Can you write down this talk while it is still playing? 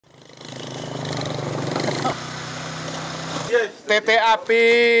titik api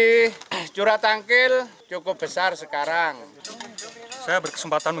curah tangkil cukup besar sekarang. Saya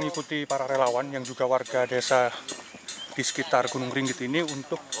berkesempatan mengikuti para relawan yang juga warga desa di sekitar Gunung Ringgit ini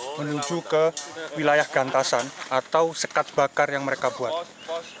untuk menuju ke wilayah gantasan atau sekat bakar yang mereka buat.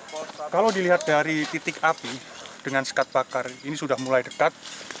 Kalau dilihat dari titik api dengan sekat bakar ini sudah mulai dekat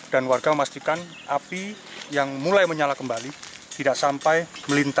dan warga memastikan api yang mulai menyala kembali tidak sampai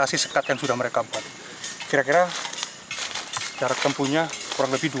melintasi sekat yang sudah mereka buat. Kira-kira jarak tempuhnya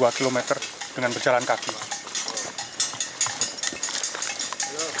kurang lebih 2 km dengan berjalan kaki.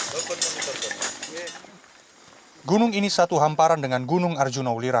 Gunung ini satu hamparan dengan Gunung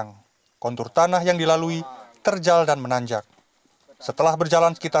Arjuno Welirang. Kontur tanah yang dilalui terjal dan menanjak. Setelah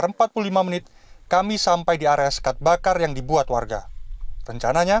berjalan sekitar 45 menit, kami sampai di area sekat bakar yang dibuat warga.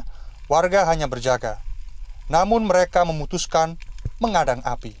 Rencananya, warga hanya berjaga. Namun mereka memutuskan mengadang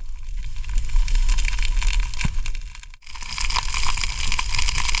api.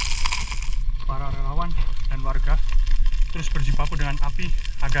 Para relawan dan warga terus berjibaku dengan api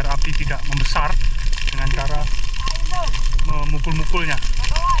agar api tidak membesar dengan cara memukul-mukulnya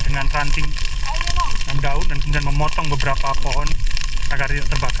dengan ranting dan daun dan kemudian memotong beberapa pohon agar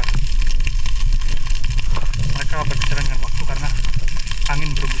tidak terbakar. Mereka berjalan dengan waktu karena angin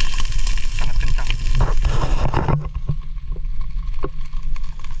berembus sangat kencang.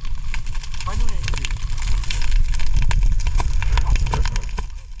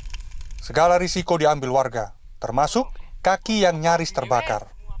 Segala risiko diambil warga, termasuk kaki yang nyaris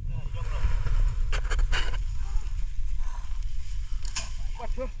terbakar.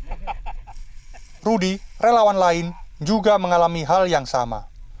 Rudi, relawan lain, juga mengalami hal yang sama.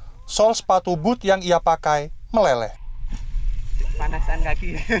 Sol sepatu boot yang ia pakai meleleh. Panasan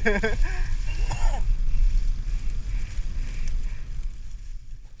kaki.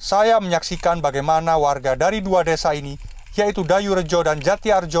 Saya menyaksikan bagaimana warga dari dua desa ini, yaitu Dayurejo dan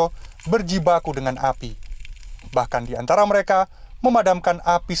Jatiarjo, berjibaku dengan api. Bahkan di antara mereka memadamkan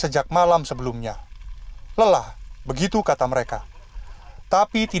api sejak malam sebelumnya. Lelah, begitu kata mereka.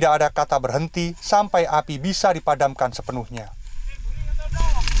 Tapi tidak ada kata berhenti sampai api bisa dipadamkan sepenuhnya.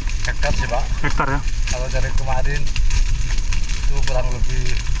 Hektar sih Pak. Hektar ya? Kalau dari kemarin itu kurang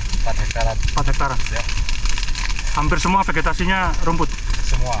lebih 4 hektaran. 4 hektaran? Ya. Hampir semua vegetasinya rumput?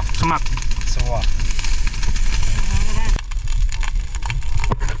 Semua. Semak? Semua.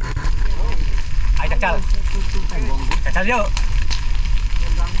 Ayo cacal. Cacal yuk.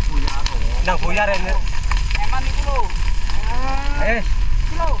 Nang buyar ini. Eman itu loh.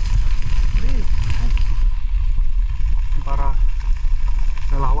 Para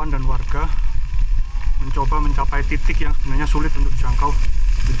relawan dan warga mencoba mencapai titik yang sebenarnya sulit untuk dijangkau,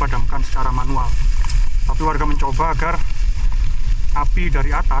 dipadamkan secara manual. Tapi warga mencoba agar api dari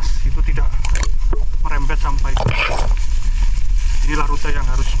atas itu tidak merembet sampai ke bawah. Inilah rute yang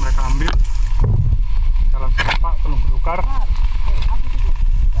harus mereka ambil. Jalan setapak penuh belukar.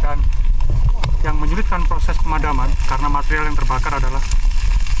 Dan yang menyulitkan proses pemadaman karena material yang terbakar adalah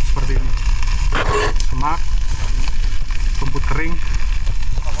seperti ini. Semak, rumput kering,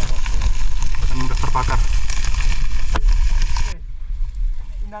 dan mudah terbakar.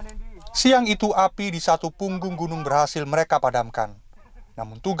 Siang itu api di satu punggung gunung berhasil mereka padamkan.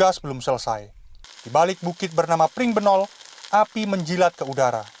 Namun tugas belum selesai. Di balik bukit bernama Pringbenol, api menjilat ke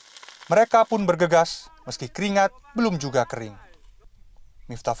udara. Mereka pun bergegas, meski keringat belum juga kering.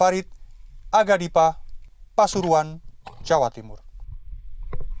 Miftah, Faridl, Aga Dipa, Pasuruan, Jawa Timur.